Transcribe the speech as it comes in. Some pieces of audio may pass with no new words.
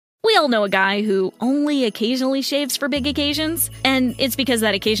all know a guy who only occasionally shaves for big occasions, and it's because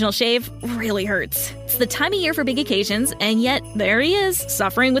that occasional shave really hurts. It's the time of year for big occasions, and yet there he is,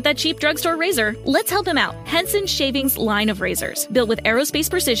 suffering with that cheap drugstore razor. Let's help him out. Henson Shaving's line of razors, built with aerospace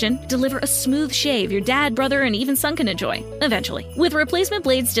precision, deliver a smooth shave your dad, brother, and even son can enjoy, eventually. With replacement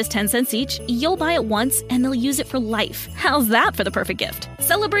blades just 10 cents each, you'll buy it once, and they'll use it for life. How's that for the perfect gift?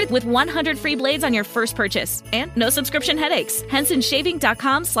 Celebrate with 100 free blades on your first purchase, and no subscription headaches.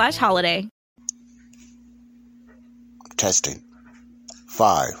 HensonShaving.com/holiday. Testing.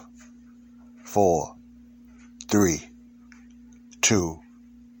 5, 4, 3, 2,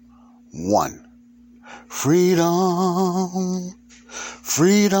 1. Freedom,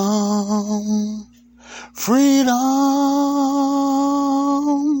 freedom, freedom,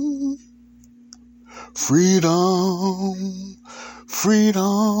 freedom,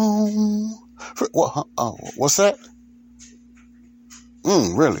 freedom. What's that?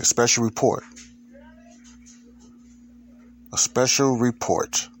 Really? A special report. A special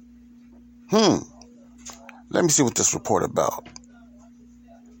report. Let me see what this report about.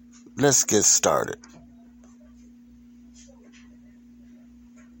 Let's get started.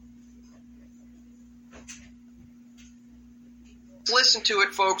 Listen to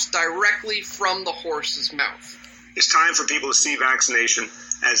it, folks, directly from the horse's mouth. It's time for people to see vaccination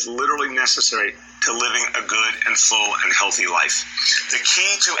as literally necessary to living a good and full and healthy life. The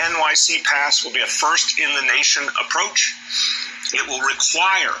key to NYC Pass will be a first-in-the-nation approach. It will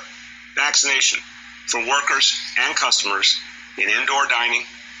require vaccination for workers and customers in indoor dining,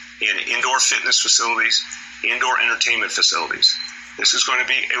 in indoor fitness facilities, indoor entertainment facilities. This is going to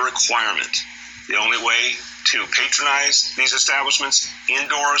be a requirement. The only way to patronize these establishments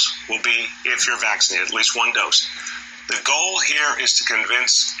indoors will be if you're vaccinated, at least one dose. The goal here is to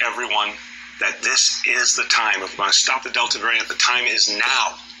convince everyone that this is the time. If we're going to stop the Delta variant, the time is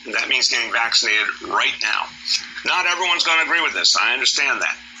now. And that means getting vaccinated right now. Not everyone's going to agree with this. I understand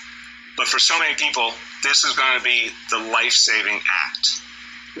that. But for so many people, this is going to be the life-saving act.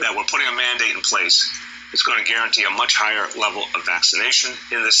 That we're putting a mandate in place. It's going to guarantee a much higher level of vaccination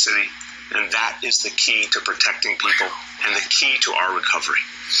in this city. And that is the key to protecting people and the key to our recovery.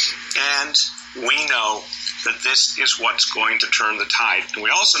 And we know that this is what's going to turn the tide. And we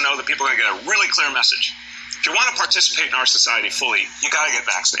also know that people are going to get a really clear message. If you want to participate in our society fully, you got to get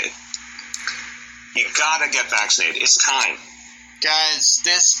vaccinated. You got to get vaccinated. It's time. Guys,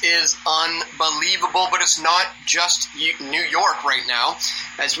 this is unbelievable, but it's not just New York right now.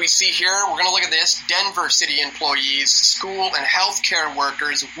 As we see here, we're going to look at this. Denver city employees, school and healthcare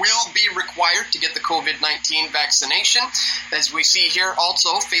workers will be required to get the COVID-19 vaccination. As we see here,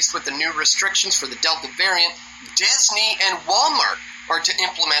 also faced with the new restrictions for the Delta variant, Disney and Walmart are to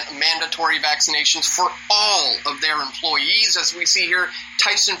implement mandatory vaccinations for all of their employees. As we see here,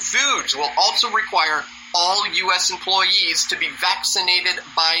 Tyson Foods will also require all U.S. employees to be vaccinated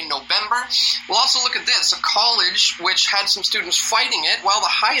by November. We'll also look at this, a college which had some students fighting it, while the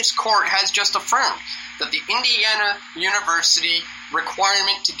highest court has just affirmed that the Indiana University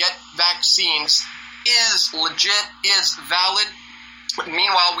requirement to get vaccines is legit, is valid.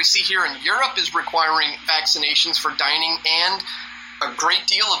 Meanwhile, we see here in Europe is requiring vaccinations for dining and a great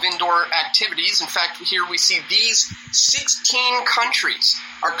deal of indoor activities. In fact, here we see these 16 countries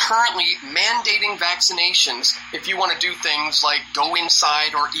are currently mandating vaccinations if you want to do things like go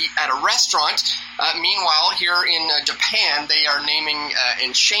inside or eat at a restaurant. Meanwhile, here in Japan, they are naming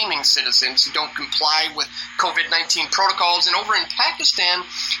and shaming citizens who don't comply with COVID-19 protocols. And over in Pakistan,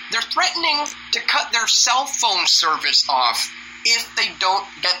 they're threatening to cut their cell phone service off if they don't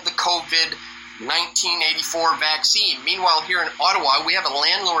get the COVID-1984 vaccine. Meanwhile, here in Ottawa, we have a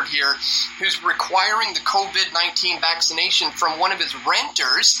landlord here who's requiring the COVID-19 vaccination from one of his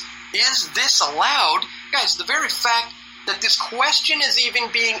renters. Is this allowed? Guys, the very fact that this question is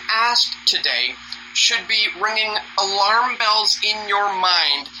even being asked today should be ringing alarm bells in your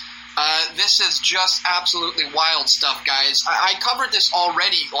mind. This is just absolutely wild stuff, guys. I covered this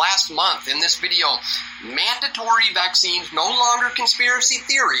already last month in this video. Mandatory vaccines, no longer conspiracy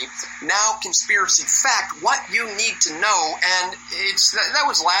theory, now conspiracy fact, what you need to know. And that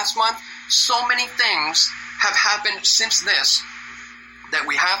was last month. So many things have happened since this that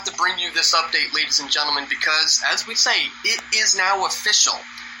we have to bring you this update, ladies and gentlemen, because, as we say, it is now official.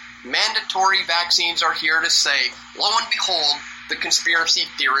 Mandatory vaccines are here to say, lo and behold, the conspiracy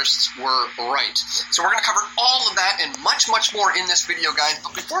theorists were right. So we're going to cover all of that and much, much more in this video, guys.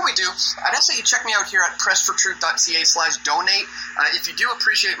 But before we do, I'd ask that you check me out here at pressfortruth.ca/donate. If you do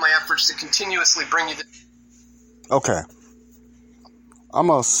appreciate my efforts to continuously bring you this. Okay. I'm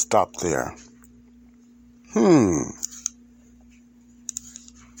going to stop there.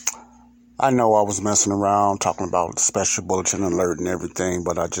 I know I was messing around talking about special bulletin alert and everything,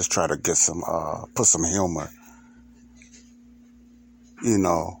 but I just try to get put some humor, in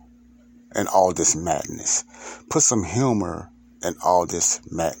all this madness. Put some humor in all this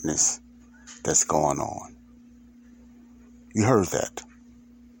madness that's going on. You heard that.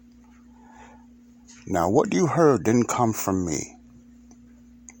 Now, what you heard didn't come from me.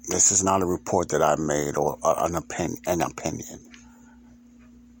 This is not a report that I made or an opinion.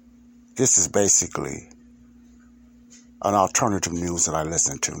 This is basically an alternative news that I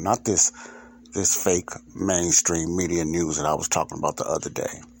listen to, not this fake mainstream media news that I was talking about the other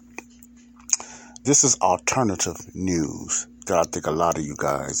day. This is alternative news that I think a lot of you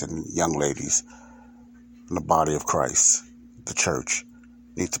guys and young ladies in the body of Christ, the church,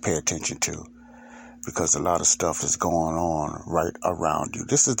 need to pay attention to, because a lot of stuff is going on right around you.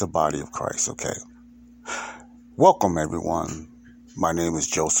 This is the body of Christ, okay? Welcome, everyone. My name is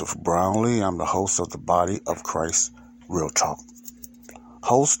Joseph Brownlee. I'm the host of the Body of Christ Real Talk.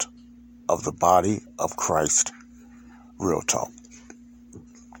 Host of the Body of Christ Real Talk,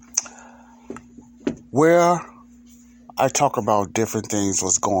 where I talk about different things,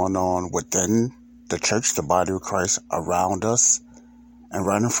 what's going on within the church, the body of Christ, around us and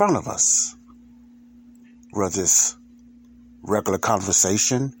right in front of us. Whether it's regular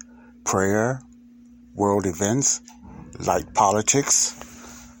conversation, prayer, world events, like politics,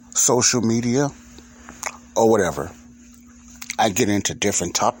 social media, or whatever. I get into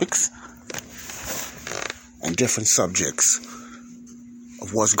different topics and different subjects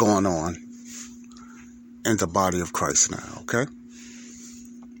of what's going on in the body of Christ now, okay?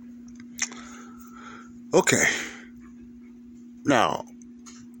 Okay. Now,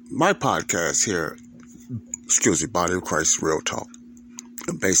 my podcast here, Body of Christ Real Talk.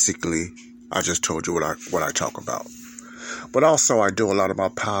 Basically, I just told you what I talk about. But also, I do a lot of my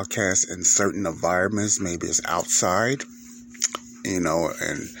podcasts in certain environments. Maybe it's outside, and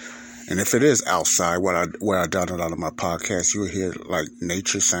if it is outside, where I done a lot of my podcasts, you hear like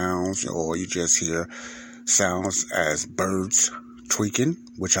nature sounds, or you just hear sounds as birds tweaking,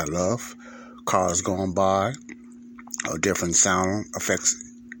 which I love, cars going by, or different sound effects,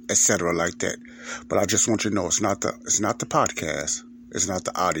 etc. like that. But I just want you to know it's not the podcast. It's not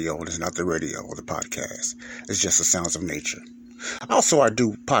the audio, and it's not the radio or the podcast. It's just the sounds of nature. Also, I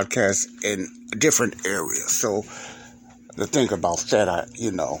do podcasts in different areas. So the thing about that,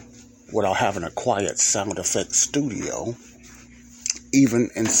 without having a quiet sound effect studio, even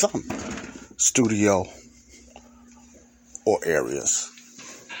in some studio or areas,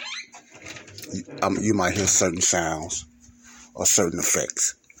 you might hear certain sounds or certain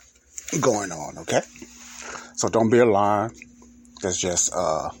effects going on, okay? So don't be alarmed. There's just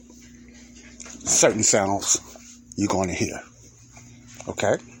certain sounds you're going to hear.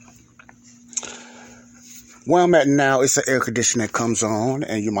 Okay? Where I'm at now, it's an air conditioner that comes on,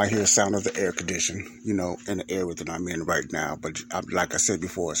 and you might hear the sound of the air conditioner, in the area that I'm in right now. But like I said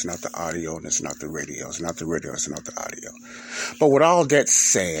before, it's not the audio and it's not the radio. It's not the radio, it's not the audio. But with all that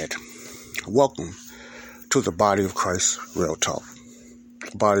said, welcome to the Body of Christ Real Talk.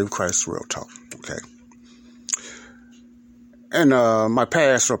 Body of Christ Real Talk. Okay? And my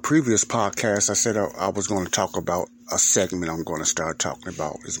past or previous podcast, I said I was going to talk about a segment I'm going to start talking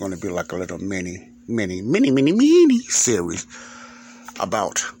about. It's going to be like a little mini series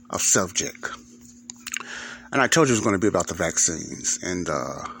about a subject. And I told you it was going to be about the vaccines and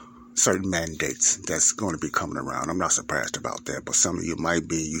certain mandates that's going to be coming around. I'm not surprised about that, but some of you might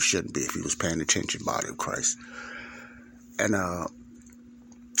be. You shouldn't be if you was paying attention, Body of Christ. And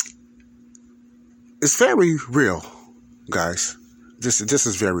it's very real. Guys, this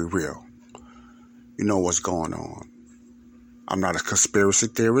is very real. You know what's going on. I'm not a conspiracy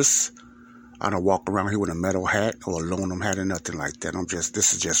theorist. I don't walk around here with a metal hat or aluminum hat or nothing like that.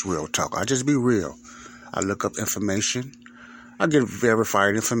 This is just real talk. I just be real. I look up information. I get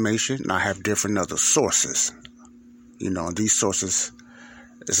verified information, and I have different other sources. These sources,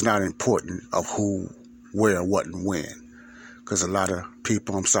 it's not important of who, where, what, and when. Because a lot of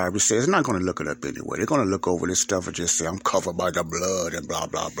people, I'm sorry to say, it's not going to look it up anyway. They're going to look over this stuff and just say, I'm covered by the blood and blah,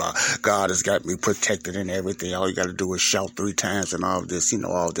 blah, blah. God has got me protected and everything. All you got to do is shout 3 times and all this,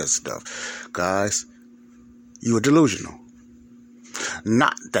 all that stuff. Guys, you are delusional.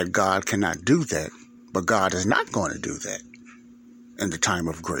 Not that God cannot do that, but God is not going to do that in the time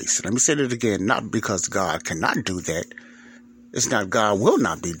of grace. Let me say that again. Not because God cannot do that. It's not God will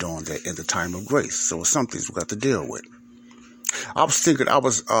not be doing that in the time of grace. So it's something we've got to deal with. I was thinking, I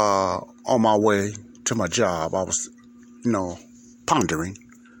was on my way to my job. I was, pondering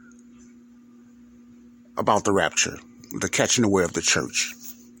about the rapture, the catching away of the church.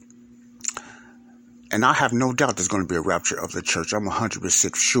 And I have no doubt there's going to be a rapture of the church. I'm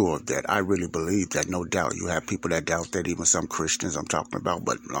 100% sure of that. I really believe that, no doubt. You have people that doubt that, even some Christians I'm talking about,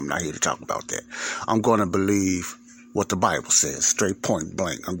 but I'm not here to talk about that. I'm going to believe what the Bible says, straight point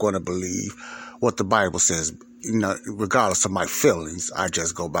blank. I'm going to believe what the Bible says. You know, regardless of my feelings, I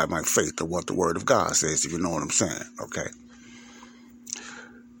just go by my faith of what the Word of God says, if you know what I'm saying, okay?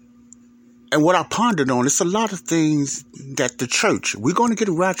 And what I pondered on, it's a lot of things that the church, we're going to get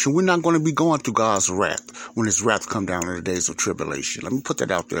a rapture. We're not going to be going through God's wrath when his wrath come down in the days of tribulation. Let me put that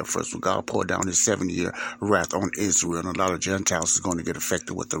out there first. When God poured down his 7-year wrath on Israel, and a lot of Gentiles is going to get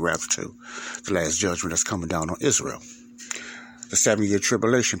affected with the wrath too. The last judgment that's coming down on Israel. The 7-year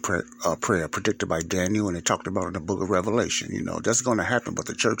tribulation prayer predicted by Daniel, and they talked about in the book of Revelation. You know, that's going to happen, but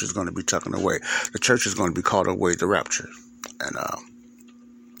the church is going to be taken away. The church is going to be caught away, the rapture. And,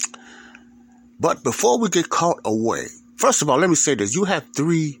 but before we get caught away, first of all, let me say this. You have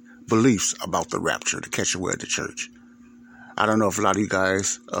 3 beliefs about the rapture, the catch away of the church. I don't know if a lot of you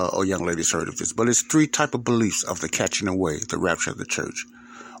guys or young ladies heard of this, but it's 3 type of beliefs of the catching away, the rapture of the church.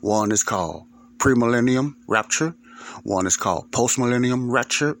 One is called premillennium rapture. One is called postmillennium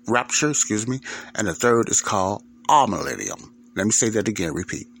rapture, and the third is called amillennium. Let me say that again,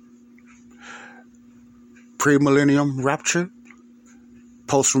 repeat. Premillennium rapture,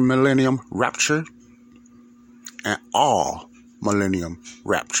 post-millennium rapture, and all millennium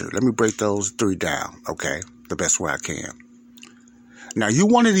rapture. Let me break those 3 down, okay, the best way I can. Now, you're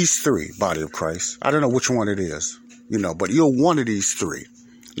one of these 3, body of Christ. I don't know which one it is, you know, but you're one of these 3.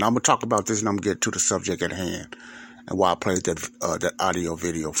 Now, I'm going to talk about this, and I'm going to get to the subject at hand, and why I played that audio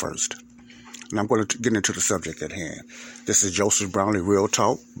video first. And I'm going to get into the subject at hand. This is Joseph Brownlee, Real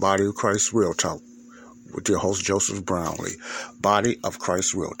Talk, Body of Christ, Real Talk, with your host, Joseph Brownlee, Body of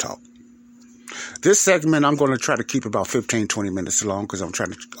Christ, Real Talk. This segment, I'm going to try to keep about 15, 20 minutes long, because I'm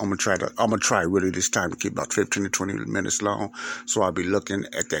going to try really this time to keep about 15 to 20 minutes long. So I'll be looking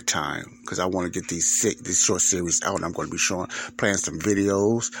at that time, because I want to get these short series out. And I'm going to be playing some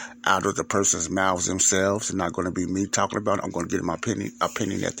videos out of the person's mouths themselves. It's not going to be me talking about it. I'm going to give my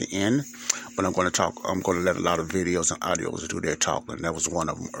opinion at the end, but I'm going to let a lot of videos and audios do their talking. That was one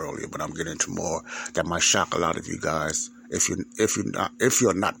of them earlier, but I'm getting into more that might shock a lot of you guys. If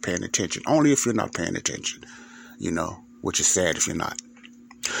you're not paying attention, only if you're not paying attention, you know, which is sad if you're not.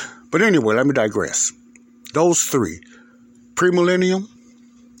 But anyway, let me digress. Those 3, premillennium,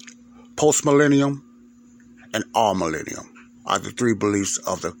 postmillennium, and amillennium, are the 3 beliefs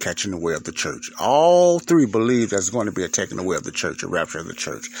of the catching away of the church. All 3 believe there's going to be a taking away of the church, a rapture of the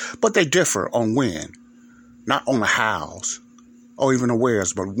church. But they differ on when, not on the hows, or even the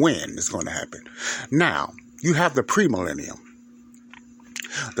wheres, but when it's going to happen. Now, you have the premillennium.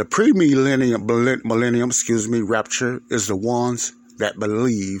 The premillennium, rapture is the ones that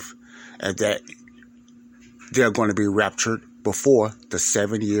believe that they're going to be raptured before the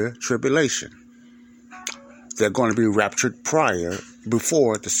 7-year tribulation. They're going to be raptured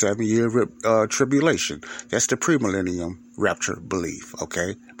before the 7-year tribulation. That's the premillennium rapture belief,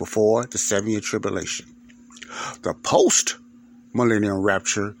 okay? Before the 7-year tribulation. The post-millennium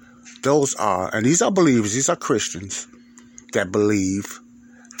rapture, these are believers, these are Christians that believe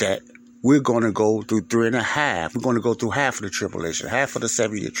that we're going to go through 3.5. We're going to go through half of the tribulation, half of the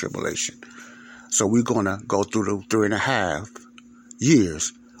 7-year tribulation. So we're going to go through the 3.5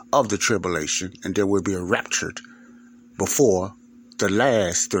 years of the tribulation, and then we'll be raptured before the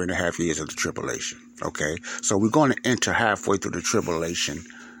last 3.5 years of the tribulation. Okay? So we're going to enter halfway through the tribulation,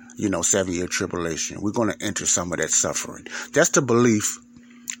 7-year tribulation. We're going to enter some of that suffering. That's the belief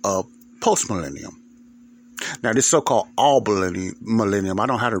of post-millennium. Now, this so-called all-millennium, I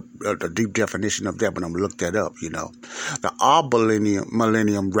don't have a deep definition of that, but I'm going to look that up, The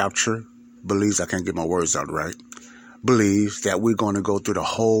all-millennium rapture believes, I can't get my words out right, believes that we're going to go through the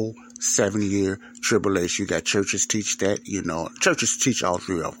whole 7-year tribulation. You got churches teach that, Churches teach all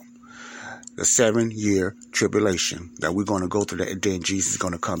 3 of them. The 7-year tribulation, that we're going to go through that, and then Jesus is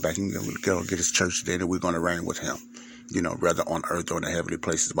going to come back and get his church there, and we're going to reign with him. Whether on earth or in the heavenly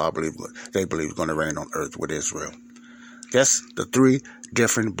places. But they believe it's going to reign on earth with Israel. That's the 3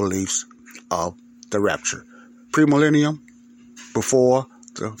 different beliefs of the rapture. Premillennium, before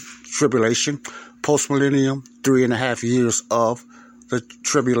the tribulation. Postmillennium, 3.5 years of the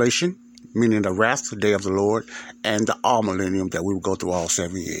tribulation, meaning the wrath, the day of the Lord. And the all-millennium, that we will go through all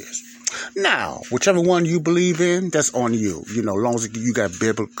 7 years. Now, whichever one you believe in, that's on you. As long as you got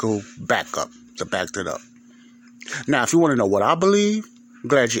biblical backup to back that up. Now, if you want to know what I believe, I'm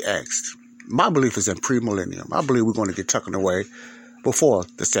glad you asked. My belief is in premillennium. I believe we're going to get taken away before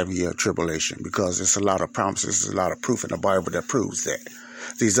the 7-year tribulation, because there's a lot of promises, there's a lot of proof in the Bible that proves that.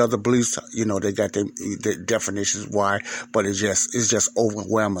 These other beliefs, they got their definitions why, but it's just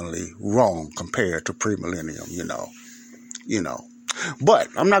overwhelmingly wrong compared to premillennium, But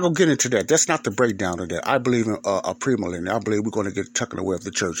I'm not going to get into that. That's not the breakdown of that. I believe in a premillennium. I believe we're going to get tucked away of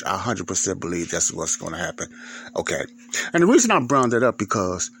the church. I 100% believe that's what's going to happen. Okay. And the reason I brought that up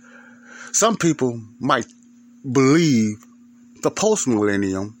because some people might believe the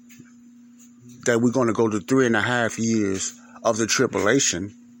post-millennium that we're going to go to 3.5 years of the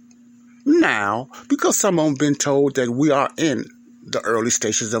tribulation now because some of them been told that we are in the early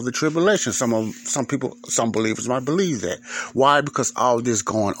stages of the tribulation. Some believers might believe that. Why? Because all this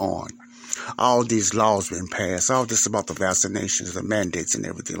going on. All these laws been passed. All this about the vaccinations, the mandates and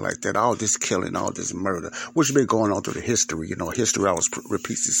everything like that. All this killing, all this murder, which has been going on through the history. History always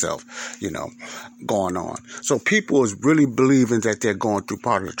repeats itself, going on. So people is really believing that they're going through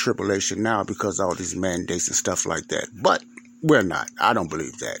part of the tribulation now because of all these mandates and stuff like that. But we're not. I don't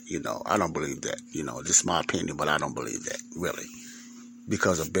believe that, I don't believe that, this is my opinion, but I don't believe that, really.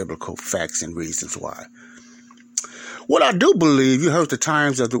 Because of biblical facts and reasons why. What I do believe, you heard the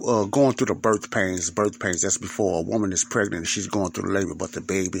times of going through the birth pains, that's before a woman is pregnant and she's going through the labor, but the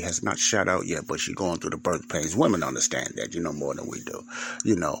baby has not shot out yet, but she's going through the birth pains. Women understand that, more than we do.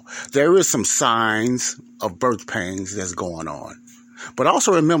 There is some signs of birth pains that's going on. But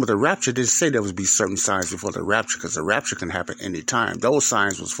also remember, the rapture didn't say there would be certain signs before the rapture, because the rapture can happen any time. Those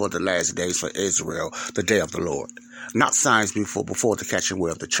signs was for the last days for Israel, the day of the Lord. Not signs before the catching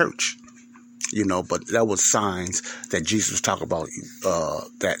away of the church. But that was signs that Jesus was talking about,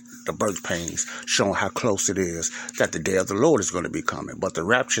 that the birth pains, showing how close it is, that the day of the Lord is going to be coming. But the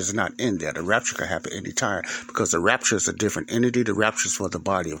rapture is not in there. The rapture can happen anytime because the rapture is a different entity. The rapture is for the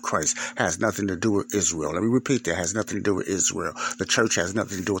body of Christ. Has nothing to do with Israel. Let me repeat that. Has nothing to do with Israel. The church has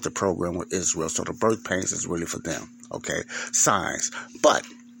nothing to do with the program with Israel. So the birth pains is really for them. Okay? Signs. But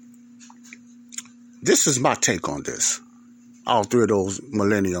this is my take on this. All three of those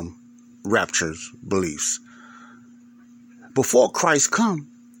millennium raptures beliefs. Before Christ come,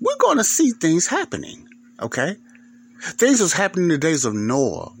 we're going to see things happening. Okay? Things was happening in the days of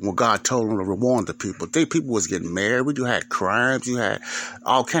Noah when God told him to warn the people. People was getting married. You had crimes. You had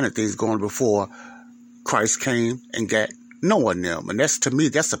all kind of things going before Christ came and got Noah and them. And to me,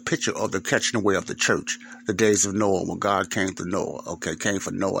 that's a picture of the catching away of the church. The days of Noah when God came to Noah. Okay? Came for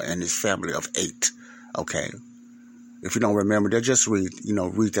Noah and his family of 8. Okay? If you don't remember that, just read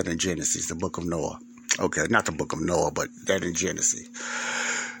that in Genesis, the book of Noah. Okay, not the book of Noah, but that in Genesis.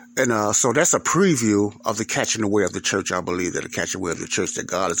 And so that's a preview of the catching away of the church. I believe that the catching away of the church, that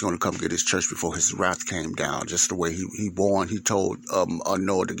God is going to come get his church before his wrath came down. Just the way he warned, he told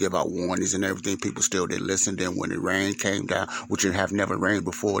Noah to give out warnings and everything. People still didn't listen. Then when the rain came down, which it have never rained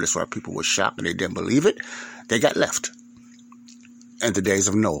before, that's why people were shocked and they didn't believe it. They got left. In the days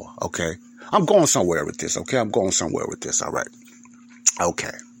of Noah, okay? I'm going somewhere with this, okay? I'm going somewhere with this, all right?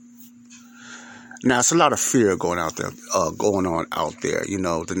 Okay. Now, it's a lot of fear going on out there.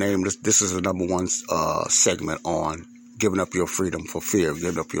 The name, this is the number one segment on giving up your freedom for fear.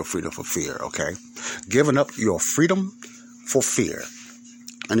 Giving up your freedom for fear, okay? Giving up your freedom for fear.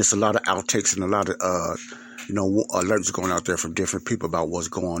 And it's a lot of outtakes and a lot of, alerts going out there from different people about what's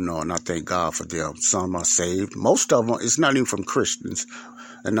going on. I thank God for them. Some are saved. Most of them, it's not even from Christians.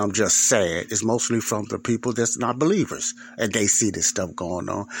 And I'm just sad. It's mostly from the people that's not believers. And they see this stuff going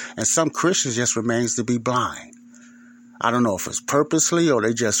on. And some Christians just remains to be blind. I don't know if it's purposely or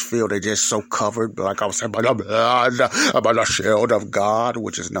they just feel they're just so covered, like I was saying, about the shield of God,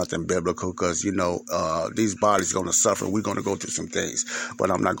 which is nothing biblical because, these bodies are going to suffer. We're going to go through some things.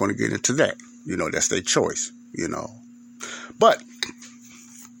 But I'm not going to get into that. That's their choice, But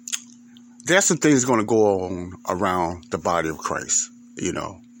there's some things going to go on around the body of Christ.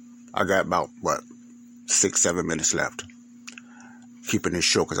 I got about, 6-7 minutes left. Keeping this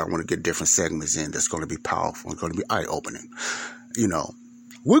short because I want to get different segments in that's going to be powerful. It's going to be eye-opening.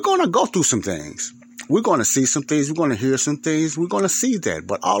 We're going to go through some things. We're going to see some things. We're going to hear some things. We're going to see that.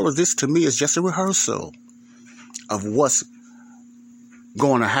 But all of this to me is just a rehearsal of what's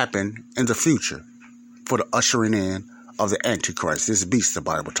going to happen in the future for the ushering in of the Antichrist, this beast the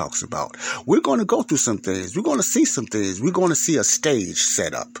Bible talks about. We're going to go through some things. We're going to see some things. We're going to see a stage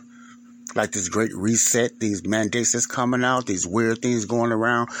set up. Like this great reset, these mandates that's coming out, these weird things going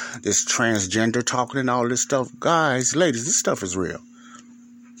around, this transgender talking and all this stuff. Guys, ladies, this stuff is real.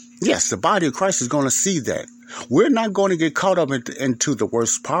 Yes, the body of Christ is going to see that. We're not going to get caught up into the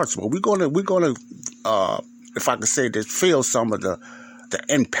worst parts, but we're going to, if I could say this, feel some of the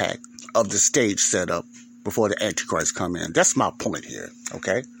impact of the stage setup before the Antichrist come in. That's my point here,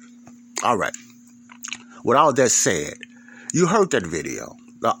 okay? All right. With all that said, you heard that video.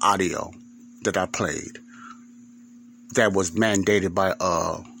 the audio that I played that was mandated by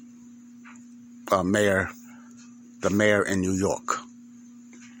the mayor in New York,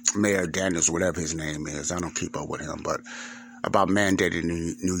 Mayor Daniels, whatever his name is. I don't keep up with him, but about mandated in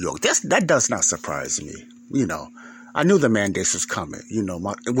New York. That does not surprise me. I knew the mandates was coming.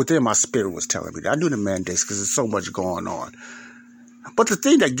 Within my spirit was telling me that. I knew the mandates because there's so much going on. But the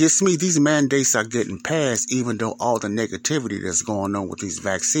thing that gets me, these mandates are getting passed, even though all the negativity that's going on with these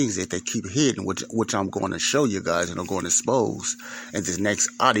vaccines that they keep hidden, which I'm going to show you guys and I'm going to expose in this next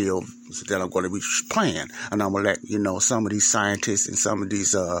audio that I'm going to be playing. And I'm going to let some of these scientists and some of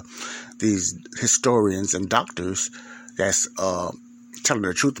these historians and doctors that's telling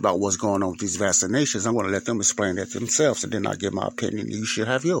the truth about what's going on with these vaccinations. I'm going to let them explain that themselves, and then I give my opinion. You should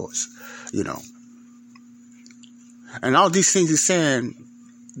have yours, And all these things he's saying,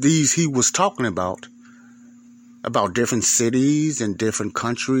 he was talking about different cities and different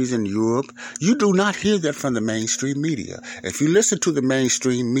countries in Europe. You do not hear that from the mainstream media. If you listen to the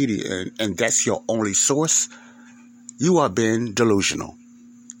mainstream media and that's your only source, you are being delusional.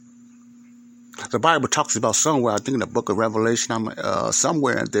 The Bible talks about somewhere, I think in the book of Revelation,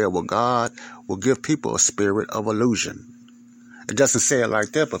 somewhere in there where God will give people a spirit of illusion. It doesn't say it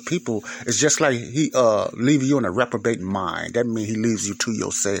like that, but people, it's just like he leave you in a reprobate mind. That means he leaves you to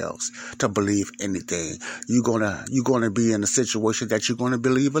yourselves to believe anything. You're gonna be in a situation that you're gonna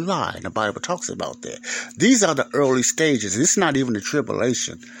believe a lie. And the Bible talks about that. These are the early stages. It's not even the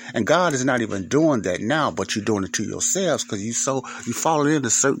tribulation, and God is not even doing that now. But you're doing it to yourselves because you fall into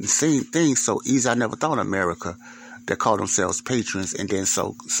certain things so easy. I never thought America that call themselves patrons, and then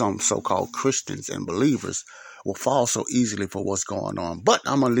some so-called Christians and believers will fall so easily for what's going on. But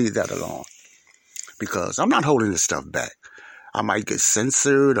I'm going to leave that alone because I'm not holding this stuff back. I might get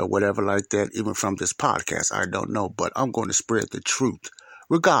censored or whatever like that, even from this podcast. I don't know, but I'm going to spread the truth.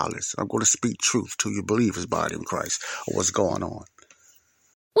 Regardless, I'm going to speak truth to you believers, body in Christ, or what's going on.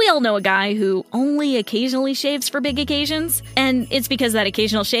 We all know a guy who only occasionally shaves for big occasions, and it's because that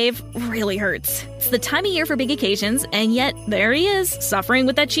occasional shave really hurts. It's the time of year for big occasions, and yet there he is, suffering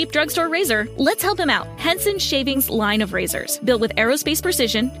with that cheap drugstore razor. Let's help him out. Henson Shaving's line of razors, built with aerospace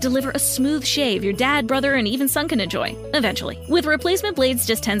precision, deliver a smooth shave your dad, brother, and even son can enjoy, eventually. With replacement blades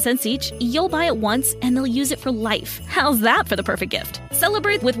just 10 cents each, you'll buy it once, and they'll use it for life. How's that for the perfect gift?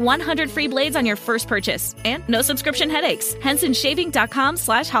 Celebrate with 100 free blades on your first purchase, and no subscription headaches.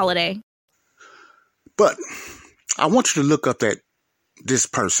 HensonShaving.com/holiday. But I want you to look up this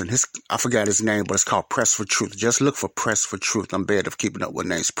person. I forgot his name, but it's called Press for Truth. Just look for Press for Truth. I'm bad of keeping up with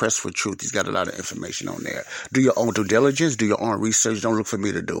names. Press for Truth. He's got a lot of information on there. Do your own due diligence. Do your own research. Don't look for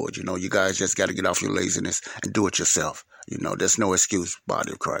me to do it. You guys just got to get off your laziness and do it yourself. There's no excuse,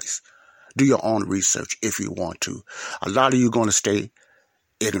 body of Christ. Do your own research if you want to. A lot of you are going to stay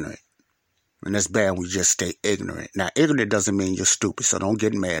ignorant. And that's bad when you just stay ignorant. Now, ignorant doesn't mean you're stupid, so don't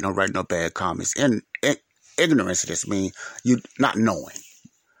get mad. Don't write no bad comments. And ignorance just means you not knowing.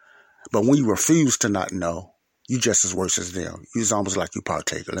 But when you refuse to not know, you just as worse as them. You're almost like you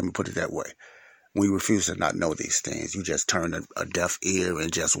partaker. Let me put it that way. When you refuse to not know these things, you just turn a deaf ear and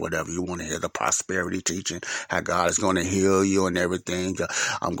just whatever. You want to hear the prosperity teaching, how God is going to heal you and everything.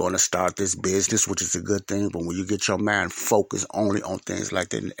 I'm going to start this business, which is a good thing. But when you get your mind focused only on things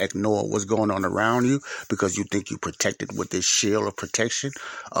like that and ignore what's going on around you because you think you're protected with this shield of protection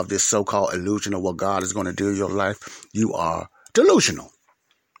of this so-called illusion of what God is going to do in your life, you are delusional.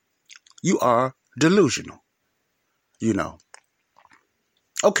 You are delusional.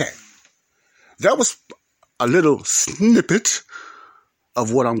 Okay. That was a little snippet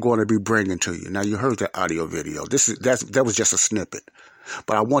of what I'm going to be bringing to you. Now, you heard that audio video. That was just a snippet.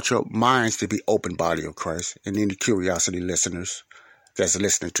 But I want your minds to be open, body of Christ, and any curiosity listeners that's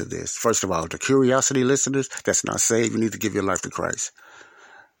listening to this. First of all, the curiosity listeners that's not saved, you need to give your life to Christ.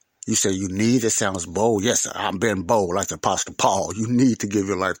 You say you need, it sounds bold. Yes, I'm being bold like the Apostle Paul. You need to give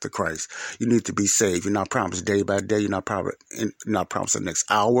your life to Christ. You need to be saved. You're not promised day by day. You're not promised the next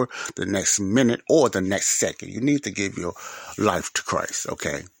hour, the next minute, or the next second. You need to give your life to Christ,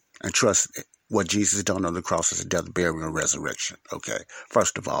 okay? And trust what Jesus done on the cross is a death, burial, and resurrection, okay?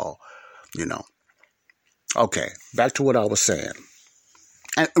 First of all, Okay, back to what I was saying.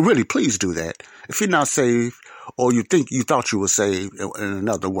 And really, please do that. If you're not saved, or you thought you were saved in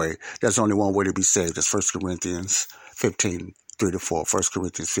another way, there's only one way to be saved. That's 1 Corinthians 15, 3-4. 1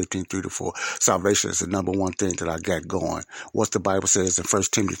 Corinthians 15, 3-4. Salvation is the number one thing that I got going. What the Bible says in 1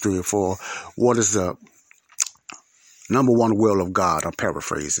 Timothy 3-4. What is the number one will of God? I'm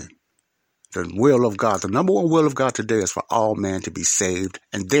paraphrasing. The will of God, the number one will of God today is for all men to be saved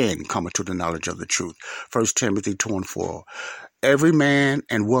and then come into the knowledge of the truth. 1 Timothy 2-4. every man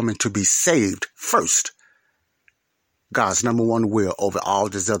and woman to be saved first. God's number one will over all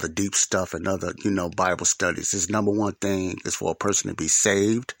this other deep stuff and other, Bible studies. His number one thing is for a person to be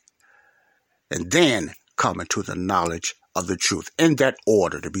saved and then come into the knowledge of the truth. In that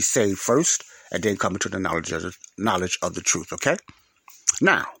order, to be saved first and then come into the knowledge of the truth, okay?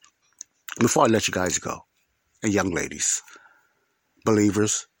 Now, before I let you guys go, and young ladies,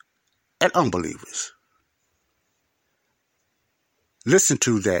 believers and unbelievers, listen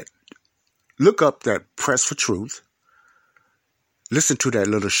to that. Look up that Press for Truth. Listen to that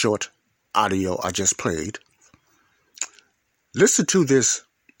little short audio I just played. Listen to this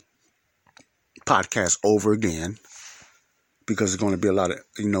podcast over again, because there's going to be a lot of,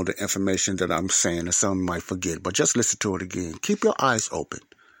 the information that I'm saying and some might forget. But just listen to it again. Keep your eyes open,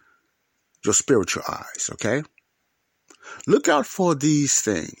 your spiritual eyes, okay? Look out for these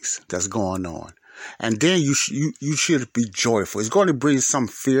things that's going on. And then you should be joyful. It's going to bring some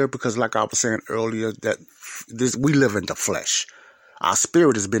fear because, like I was saying earlier, that we live in the flesh. Our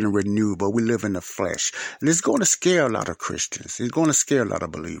spirit has been renewed, but we live in the flesh. And it's going to scare a lot of Christians. It's going to scare a lot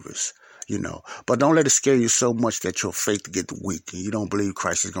of believers, But don't let it scare you so much that your faith gets weak and you don't believe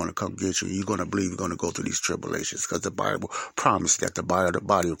Christ is going to come get you. You're going to believe you're going to go through these tribulations because the Bible promised that the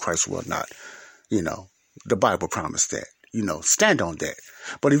body of Christ will not, the Bible promised that, stand on that.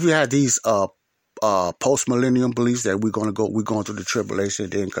 But if you have these post-millennium beliefs that we're going through the tribulation,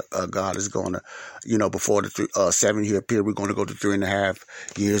 then God is going to, before the 7-year period, we're going to go to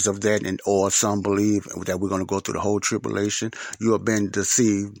 3.5 years of that, or some believe that we're going to go through the whole tribulation. You have been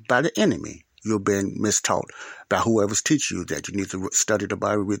deceived by the enemy. You've been mistaught by whoever's teaching you that. You need to study the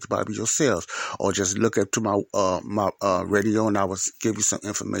Bible, read the Bible yourselves, or just look up to my radio and I will give you some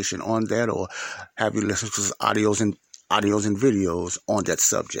information on that, or have you listen to audios and videos on that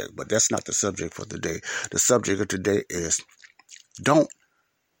subject. But that's not the subject for today. The subject of today is don't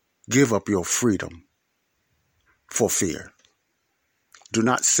give up your freedom for fear. Do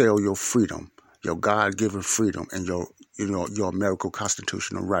not sell your freedom, your God-given freedom, and your American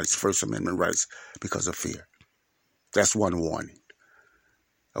constitutional rights, First Amendment rights, because of fear. That's one warning.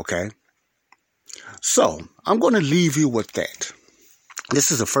 Okay? So, I'm going to leave you with that.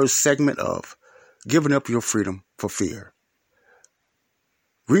 This is the first segment of giving up your freedom for fear.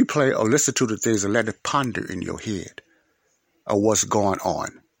 Replay or listen to the things and let it ponder in your head of what's going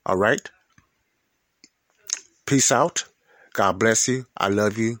on. All right? Peace out. God bless you. I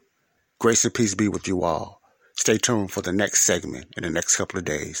love you. Grace and peace be with you all. Stay tuned for the next segment in the next couple of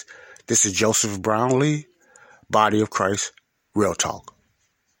days. This is Joseph Brownlee, Body of Christ, Real Talk.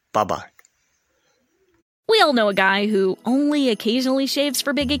 Bye-bye. We all know a guy who only occasionally shaves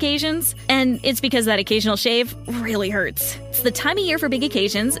for big occasions, and it's because that occasional shave really hurts. It's the time of year for big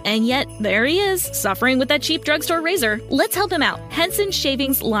occasions, and yet there he is, suffering with that cheap drugstore razor. Let's help him out. Henson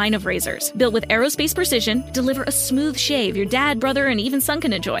Shaving's line of razors, built with aerospace precision, deliver a smooth shave your dad, brother, and even son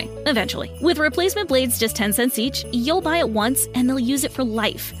can enjoy, eventually. With replacement blades just 10 cents each, you'll buy it once, and they'll use it for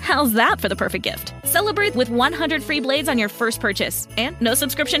life. How's that for the perfect gift? Celebrate with 100 free blades on your first purchase, and no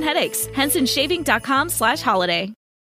subscription headaches. HensonShaving.com/holiday.